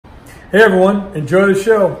Hey everyone, enjoy the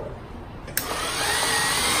show.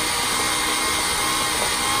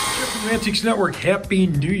 Mantiques Network, Happy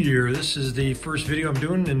New Year. This is the first video I'm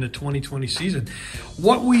doing in the 2020 season.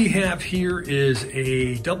 What we have here is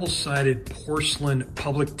a double-sided porcelain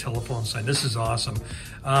public telephone sign. This is awesome.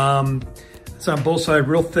 It's on both sides,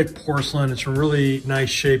 real thick porcelain. It's a really nice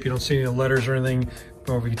shape. You don't see any letters or anything.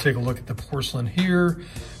 But we can take a look at the porcelain here.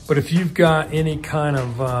 But if you've got any kind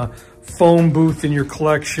of phone booth in your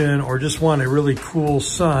collection or just want a really cool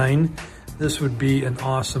sign, this would be an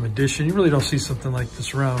awesome addition. You really don't see something like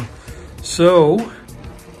this around. So,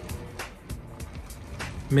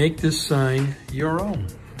 make this sign your own.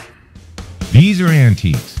 These are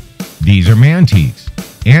antiques. These are mantiques.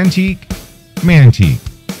 Antique, mantique.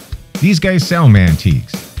 These guys sell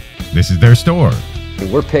mantiques. This is their store.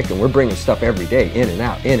 We're bringing stuff every day, in and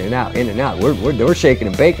out, in and out, in and out. We're shaking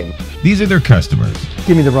and baking. These are their customers.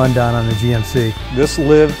 Give me the rundown on the GMC. This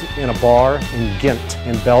lived in a bar in Ghent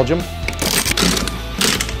in Belgium.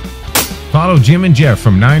 Follow Jim and Jeff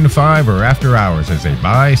from 9 to 5 or after hours as they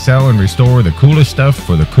buy, sell, and restore the coolest stuff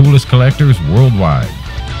for the coolest collectors worldwide.